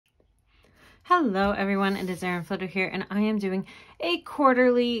Hello everyone, it is Erin Floto here, and I am doing a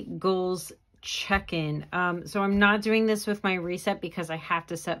quarterly goals check-in. So I'm not doing this with my reset because I have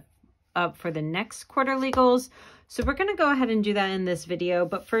to set up for the next quarterly goals. So we're going to go ahead and do that in this video.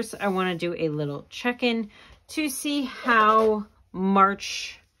 But first I want to do a little check-in to see how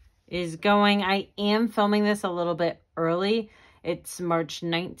March is going. I am filming this a little bit early. It's March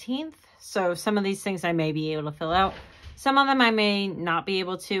 19th. So some of these things I may be able to fill out. Some of them I may not be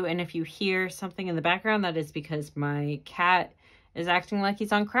able to, and if you hear something in the background, that is because my cat is acting like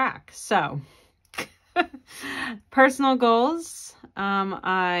he's on crack. So, personal goals.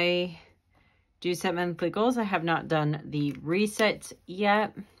 I do set monthly goals. I have not done the reset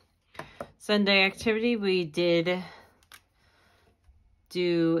yet. Sunday activity, we did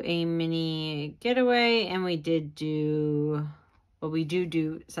do a mini getaway, and we did do, well, we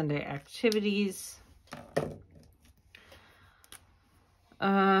do Sunday activities.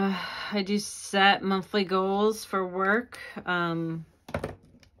 I do set monthly goals for work. The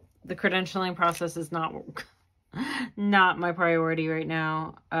credentialing process is not my priority right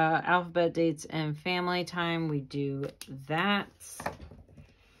now. Alphabet dates and family time, we do that.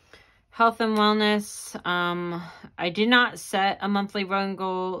 Health and wellness. I did not set a monthly run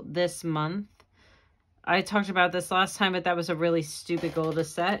goal this month. I talked about this last time, but that was a really stupid goal to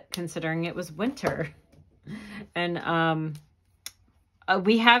set considering it was winter. And,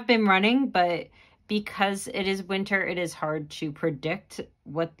 we have been running, but because it is winter, it is hard to predict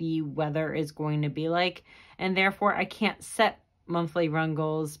what the weather is going to be like. And therefore, I can't set monthly run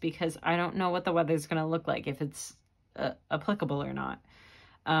goals because I don't know what the weather is going to look like, if it's applicable or not.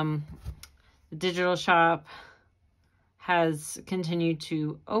 The digital shop has continued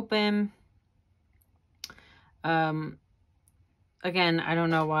to open. Again, I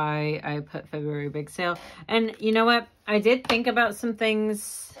don't know why I put February big sale. And you know what? I did think about some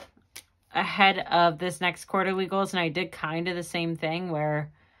things ahead of this next quarterly goals, and I did kind of the same thing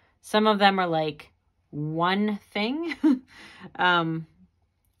where some of them are like one thing.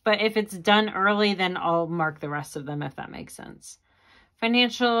 But if it's done early, then I'll mark the rest of them, if that makes sense.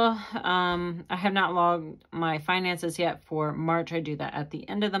 Financial, I have not logged my finances yet for March. I do that at the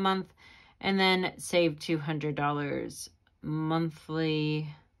end of the month. And then save $200 monthly.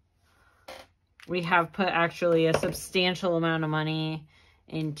 We have put actually a substantial amount of money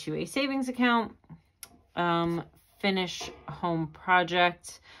into a savings account. Finish home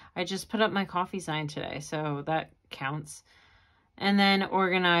project. I just put up my coffee sign today, so that counts. And then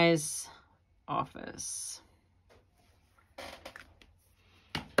organize office.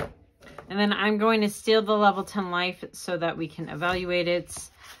 And then I'm going to steal the Level 10 Life so that we can evaluate it.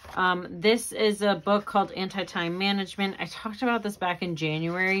 This is a book called Anti-Time Management. I talked about this back in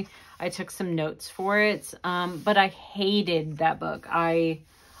January. I took some notes for it, but I hated that book. I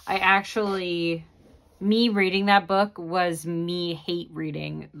actually, me reading that book was me hate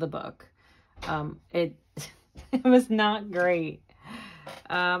reading the book. It was not great.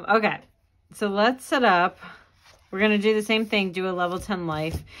 Okay, so let's set up. We're going to do the same thing, do a Level 10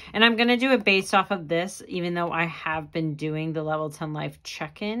 Life. And I'm going to do it based off of this, even though I have been doing the Level 10 Life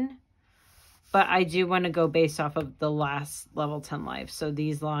check-in. But I do want to go based off of the last Level 10 Life. So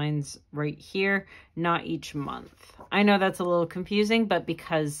these lines right here, not each month. I know that's a little confusing, but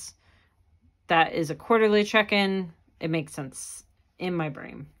because that is a quarterly check-in, it makes sense in my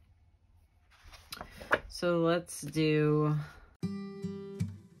brain. So let's do...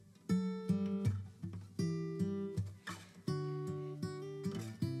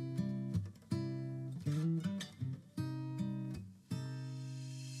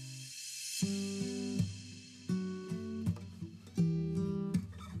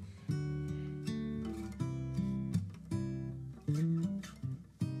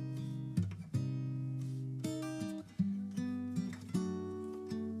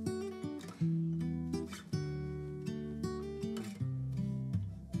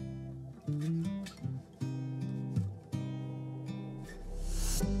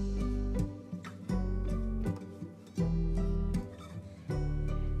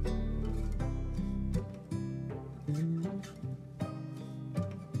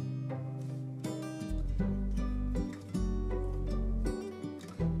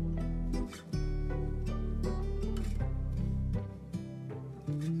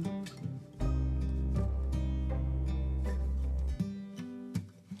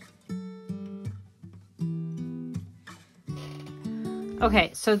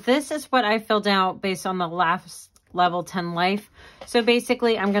 Okay, so this is what I filled out based on the last Level 10 Life. So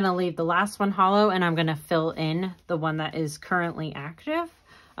basically, I'm going to leave the last one hollow, and I'm going to fill in the one that is currently active.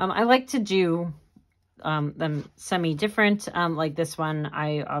 I like to do them semi-different. Like this one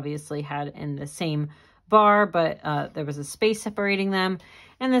I obviously had in the same bar, but there was a space separating them.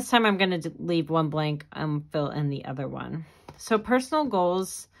 And this time I'm going to leave one blank and fill in the other one. So personal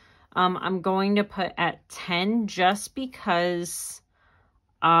goals, I'm going to put at 10 just because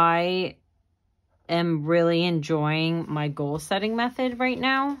I am really enjoying my goal setting method right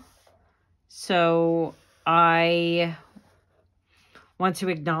now. So I want to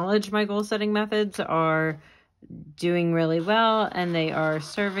acknowledge my goal setting methods are doing really well and they are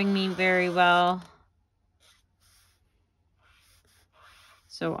serving me very well.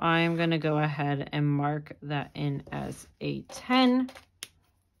 So I'm going to go ahead and mark that in as a 10.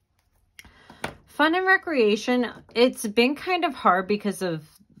 Fun and recreation, it's been kind of hard because of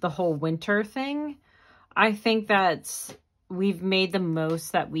the whole winter thing. I think that we've made the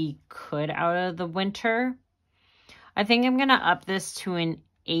most that we could out of the winter. I think I'm going to up this to an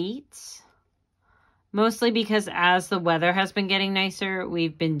 8. Mostly because as the weather has been getting nicer,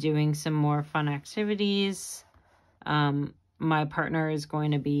 we've been doing some more fun activities. My partner is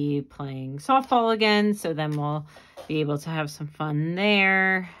going to be playing softball again, so then we'll be able to have some fun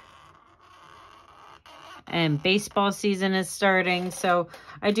there. And baseball season is starting, so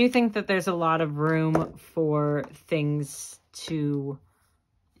I do think that there's a lot of room for things to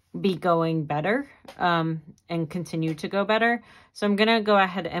be going better and continue to go better. So I'm going to go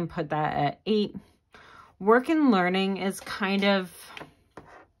ahead and put that at 8. Work and learning is kind of...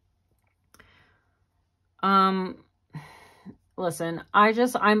 Listen,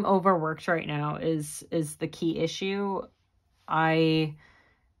 I'm overworked right now is the key issue. I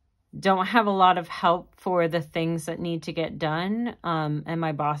don't have a lot of help for the things that need to get done. And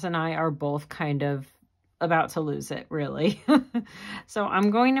my boss and I are both kind of about to lose it, really. So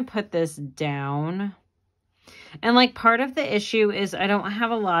I'm going to put this down. And like part of the issue is I don't have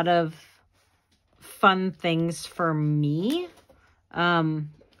a lot of fun things for me. A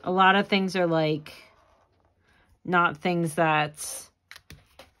lot of things are like not things that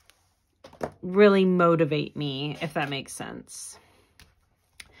really motivate me, if that makes sense.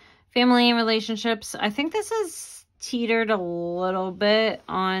 Family and relationships. I think this is teetered a little bit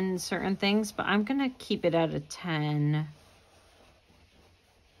on certain things, but I'm going to keep it at a 10.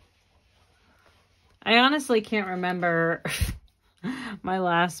 I honestly can't remember my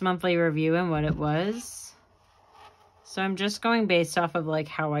last monthly review and what it was. So I'm just going based off of like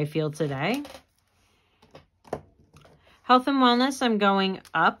how I feel today. Health and wellness, I'm going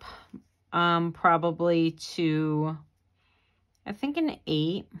up probably to, I think, an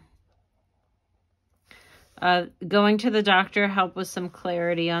 8. Going to the doctor helped with some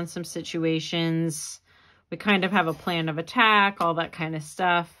clarity on some situations. We kind of have a plan of attack, all that kind of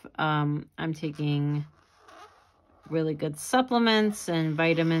stuff. I'm taking really good supplements and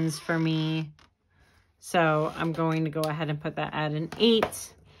vitamins for me. So I'm going to go ahead and put that at an 8.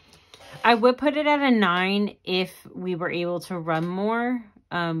 I would put it at a 9 if we were able to run more,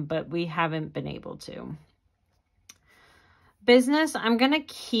 but we haven't been able to. Business, I'm going to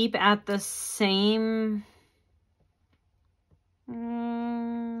keep at the same... you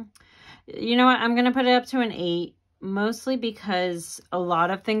know what? I'm going to put it up to an 8, mostly because a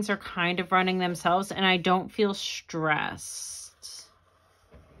lot of things are kind of running themselves, and I don't feel stressed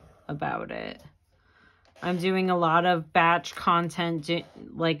about it. I'm doing a lot of batch content,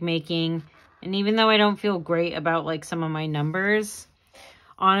 like making, and even though I don't feel great about like some of my numbers,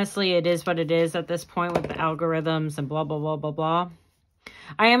 honestly, it is what it is at this point with the algorithms and blah, blah, blah, blah, blah.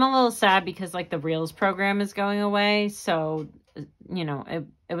 I am a little sad because like the Reels program is going away. So, you know,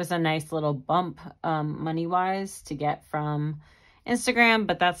 it was a nice little bump money-wise to get from Instagram,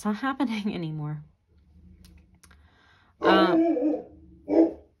 but that's not happening anymore.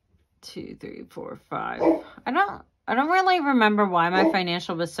 2, 3, 4, 5. I don't really remember why my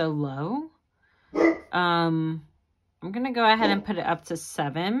financial was so low. I'm going to go ahead and put it up to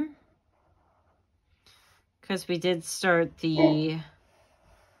 7. Because we did start the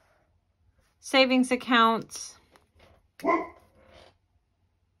savings account.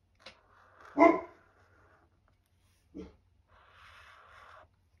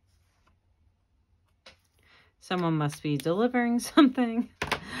 Someone must be delivering something.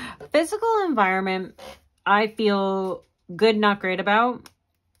 Physical environment, I feel good, not great about.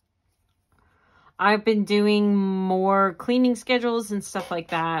 I've been doing more cleaning schedules and stuff like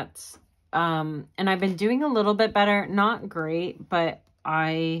that. And I've been doing a little bit better. Not great, but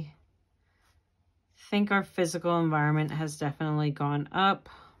I think our physical environment has definitely gone up.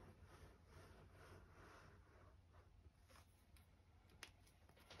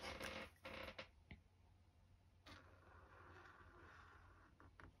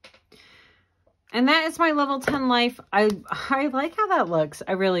 And that is my level 10 life. I like how that looks.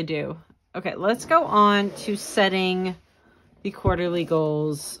 I really do. Okay, let's go on to setting the quarterly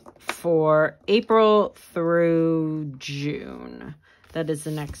goals for April through June. That is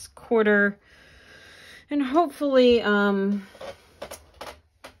the next quarter. And hopefully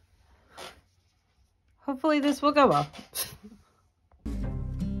this will go well.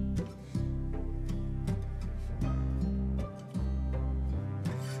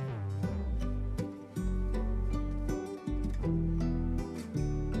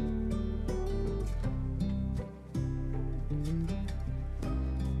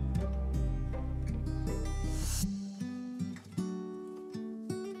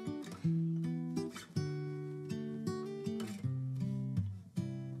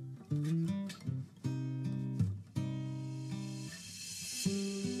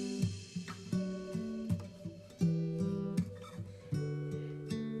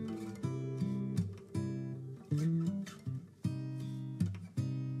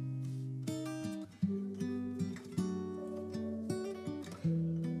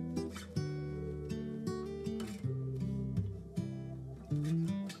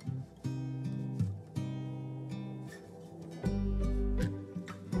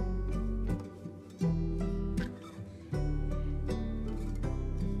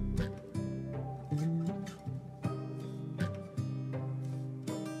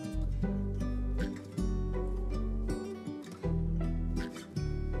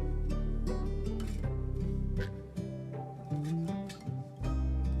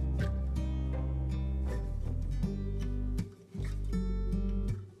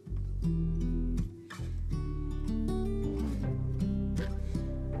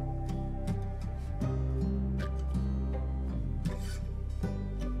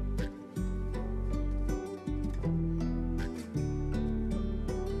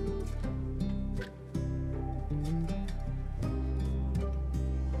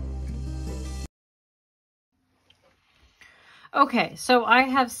 Okay, so I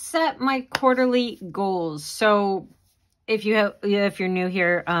have set my quarterly goals. So if you're new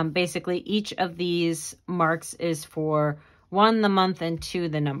here, basically each of these marks is for 1, the month, and 2,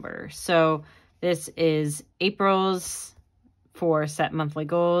 the number. So this is April's for set monthly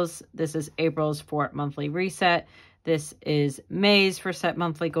goals. This is April's for monthly reset. This is May's for set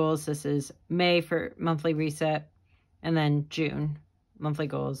monthly goals. This is May for monthly reset. And then June, monthly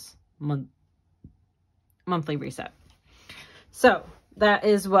goals, monthly reset. So that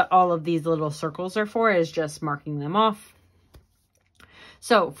is what all of these little circles are for, is just marking them off.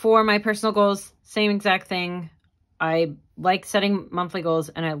 So for my personal goals, same exact thing. I like setting monthly goals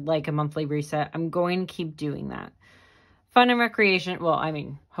and I like a monthly reset. I'm going to keep doing that. Fun and recreation. Well, I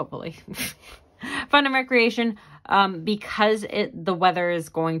mean, hopefully. Fun and recreation. Because the weather is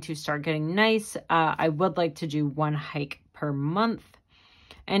going to start getting nice, I would like to do 1 hike per month.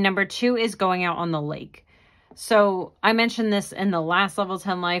 And number 2 is going out on the lake. So I mentioned this in the last level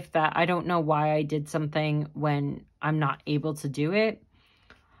 10 life that I don't know why I did something when I'm not able to do it.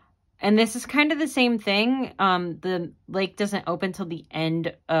 And this is kind of the same thing. The lake doesn't open till the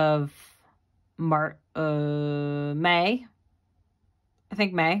end of May. I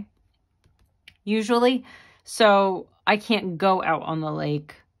think May. Usually. So I can't go out on the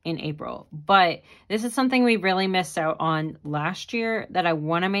lake in April. But this is something we really missed out on last year that I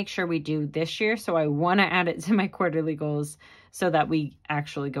want to make sure we do this year. So I want to add it to my quarterly goals so that we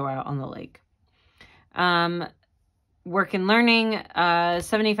actually go out on the lake. Work and learning,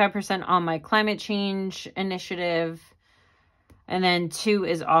 75% on my climate change initiative. And then 2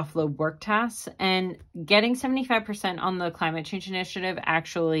 is offload work tasks. And getting 75% on the climate change initiative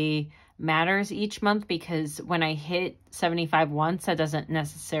actually matters each month, because when I hit 75 once, that doesn't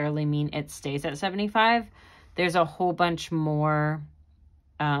necessarily mean it stays at 75. There's a whole bunch more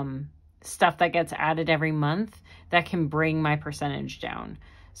stuff that gets added every month that can bring my percentage down.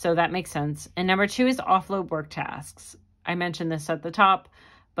 So that makes sense. And number 2 is offload work tasks. I mentioned this at the top,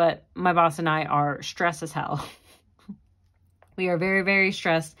 but my boss and I are stressed as hell. We are very, very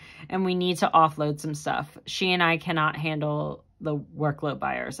stressed, and we need to offload some stuff. She and I cannot handle the workload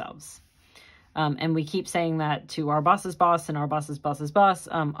by ourselves. And we keep saying that to our boss's boss and our boss's boss's boss.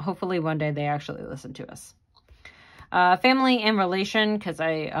 Hopefully one day they actually listen to us. Family and relation, because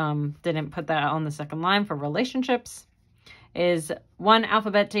I didn't put that on the second line for relationships, is 1,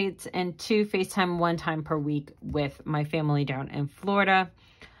 alphabet dates, and 2, FaceTime 1 time per week with my family down in Florida.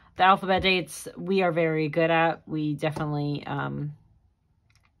 The alphabet dates we are very good at. We definitely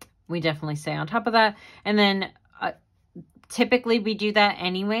stay on top of that. And then typically we do that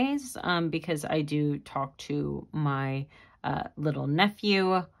anyways, because I do talk to my little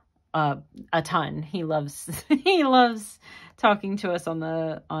nephew a ton. He loves he loves talking to us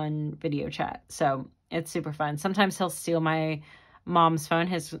on video chat. So it's super fun. Sometimes he'll steal my mom's phone,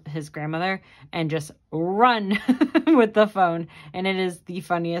 his grandmother, and just run with the phone. And it is the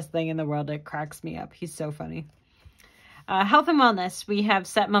funniest thing in the world. It cracks me up. He's so funny. Health and wellness. We have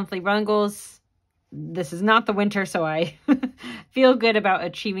set monthly run goals. This is not the winter, so I feel good about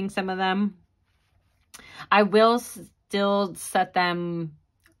achieving some of them. I will still set them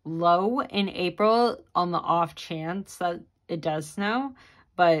low in April on the off chance that it does snow,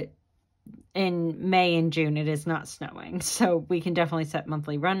 but in May and June it is not snowing, so we can definitely set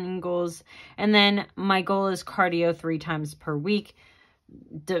monthly running goals. And then my goal is cardio 3 times per week.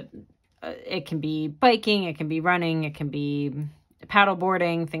 It can be biking, it can be running, it can be paddle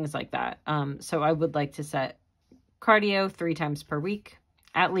boarding, things like that. So I would like to set cardio 3 times per week,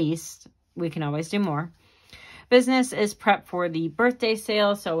 at least. We can always do more. Business is prep for the birthday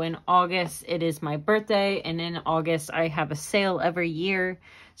sale. So in August, it is my birthday. And in August, I have a sale every year.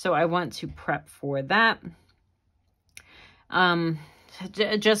 So I want to prep for that.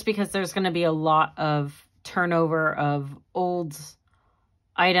 Just because there's going to be a lot of turnover of old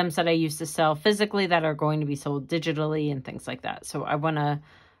items that I used to sell physically that are going to be sold digitally and things like that. So I want to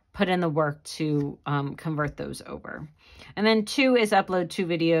put in the work to convert those over. And then 2 is upload 2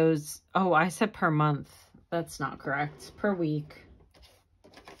 videos. Oh, I said per month. That's not correct. Per week.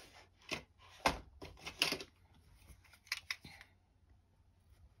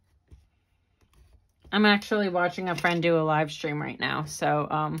 I'm actually watching a friend do a live stream right now. So,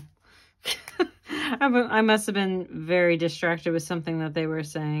 I must have been very distracted with something that they were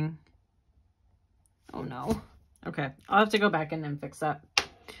saying. Oh no. Okay. I'll have to go back in and fix that.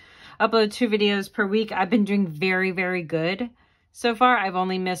 Upload 2 videos per week. I've been doing very, very good so far. I've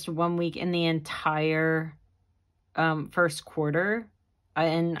only missed 1 week in the entire first quarter.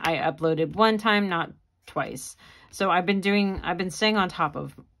 And I uploaded 1 time, not twice. So I've been staying on top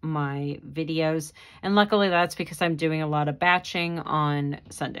of my videos. And luckily that's because I'm doing a lot of batching on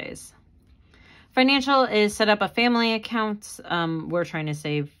Sundays. Financial is set up a family account. We're trying to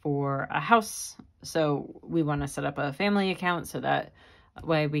save for a house. So we want to set up a family account so that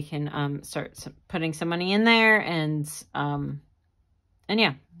way we can start putting some money in there and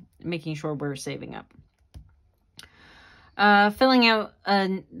yeah, making sure we're saving up. Filling out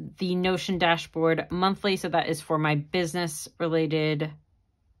the Notion dashboard monthly. So that is for my business related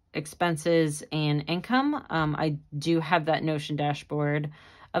expenses and income. I do have that Notion dashboard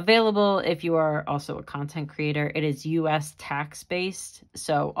available if you are also a content creator. It is US tax based.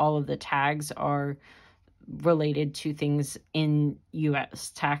 So all of the tags are related to things in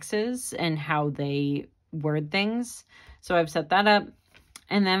US taxes and how they word things. So I've set that up.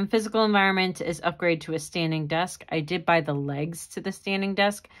 And then physical environment is upgrade to a standing desk. I did buy the legs to the standing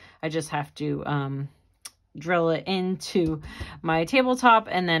desk. I just have to drill it into my tabletop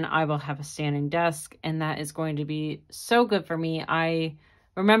and then I will have a standing desk. And that is going to be so good for me. I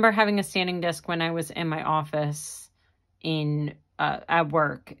remember having a standing desk when I was in my office at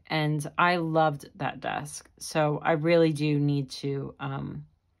work, and I loved that desk. So I really do need to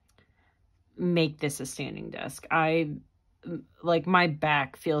make this a standing desk. Like my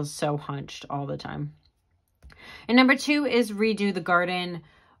back feels so hunched all the time. And number 2 is redo the garden.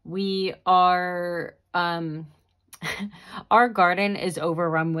 We are, our garden is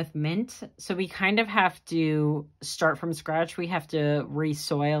overrun with mint. So we kind of have to start from scratch. We have to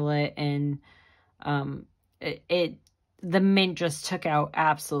re-soil it, and the mint just took out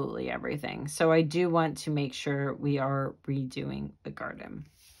absolutely everything. So I do want to make sure we are redoing the garden.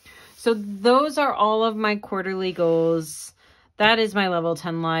 So those are all of my quarterly goals. That is my level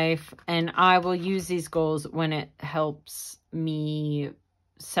 10 life. And I will use these goals when it helps me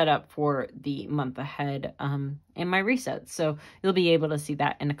set up for the month ahead in my reset. So you'll be able to see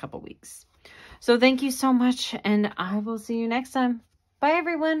that in a couple weeks. So thank you so much. And I will see you next time. Bye,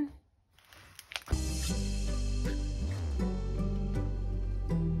 everyone.